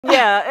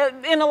Yeah,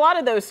 and a lot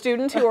of those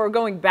students who are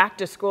going back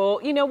to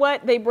school, you know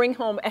what? They bring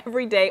home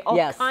every day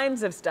all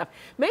kinds of stuff.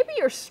 Maybe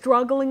you're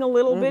struggling a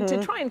little bit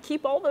to try and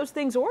keep all those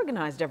things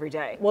organized every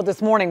day. Well,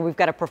 this morning we've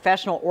got a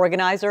professional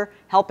organizer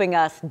helping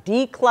us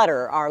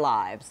declutter our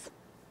lives.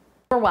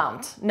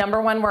 Overwhelmed.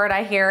 Number one word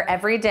I hear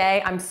every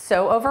day. I'm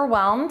so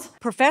overwhelmed.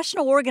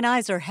 Professional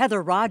organizer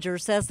Heather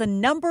Rogers says the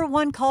number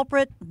one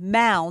culprit,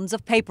 mounds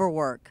of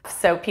paperwork.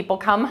 So people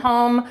come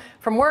home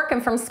from work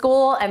and from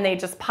school and they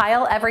just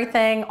pile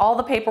everything, all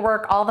the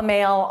paperwork, all the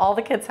mail, all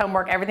the kids'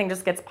 homework, everything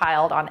just gets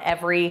piled on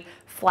every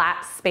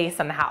flat space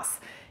in the house.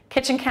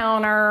 Kitchen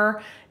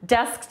counter,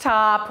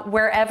 desktop,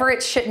 wherever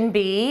it shouldn't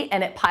be,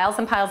 and it piles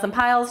and piles and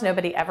piles.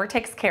 Nobody ever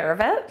takes care of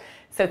it.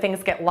 So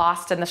things get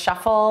lost in the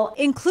shuffle.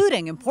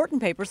 Including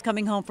important papers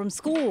coming home from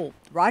school.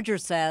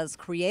 Rogers says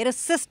create a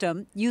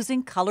system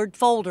using colored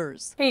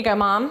folders. Here you go,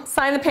 Mom.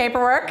 Sign the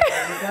paperwork.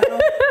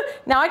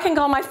 Now I can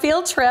go on my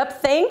field trip.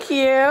 Thank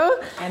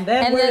you. And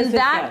then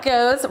that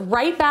goes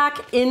right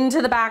back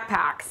into the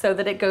backpack so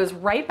that it goes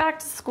right back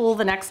to school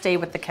the next day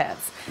with the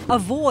kids.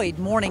 Avoid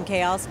morning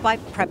chaos by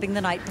prepping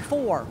the night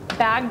before.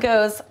 Bag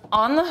goes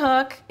on the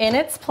hook in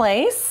its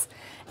place.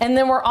 And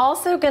then we're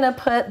also going to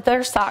put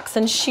their socks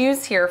and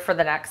shoes here for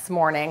the next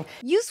morning.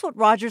 Use what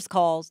Rogers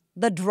calls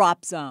the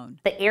drop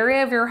zone. The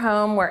area of your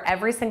home where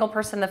every single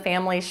person in the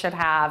family should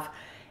have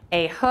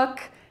a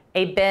hook,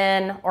 a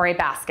bin, or a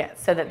basket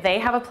so that they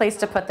have a place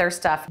to put their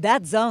stuff.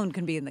 That zone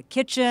can be in the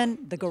kitchen,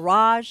 the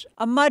garage,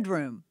 a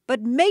mudroom,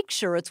 but make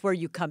sure it's where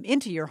you come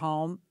into your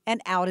home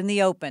and out in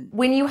the open.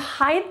 When you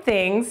hide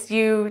things,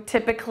 you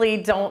typically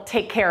don't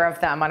take care of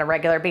them on a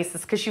regular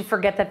basis because you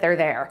forget that they're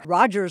there.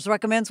 Rogers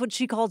recommends what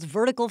she calls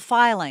vertical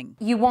filing.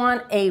 You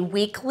want a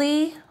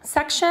weekly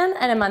section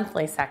and a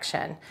monthly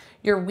section.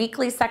 Your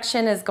weekly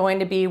section is going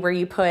to be where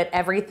you put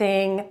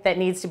everything that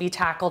needs to be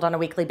tackled on a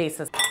weekly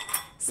basis.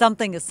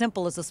 Something as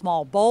simple as a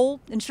small bowl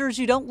ensures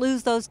you don't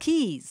lose those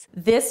keys.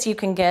 This you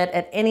can get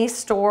at any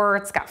store.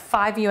 It's got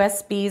 5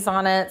 USBs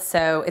on it,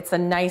 so it's a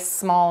nice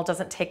small,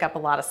 doesn't take up a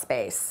lot of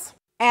space.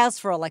 As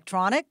for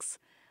electronics,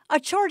 a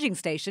charging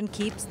station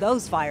keeps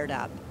those fired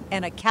up,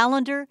 and a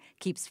calendar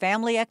keeps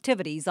family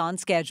activities on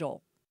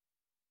schedule.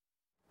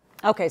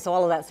 Okay, so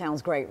all of that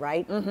sounds great,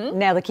 right?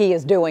 Now the key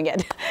is doing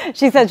it.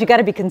 She says you got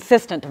to be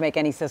consistent to make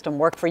any system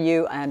work for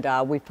you, and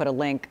we've put a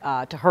link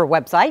to her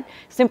website,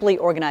 Simply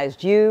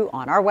Organized You,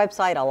 on our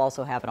website. I'll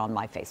also have it on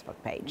my Facebook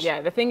page. Yeah,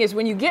 the thing is,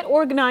 when you get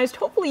organized,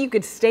 hopefully you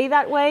could stay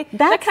that way.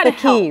 That's that kinda the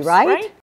key, helps, right?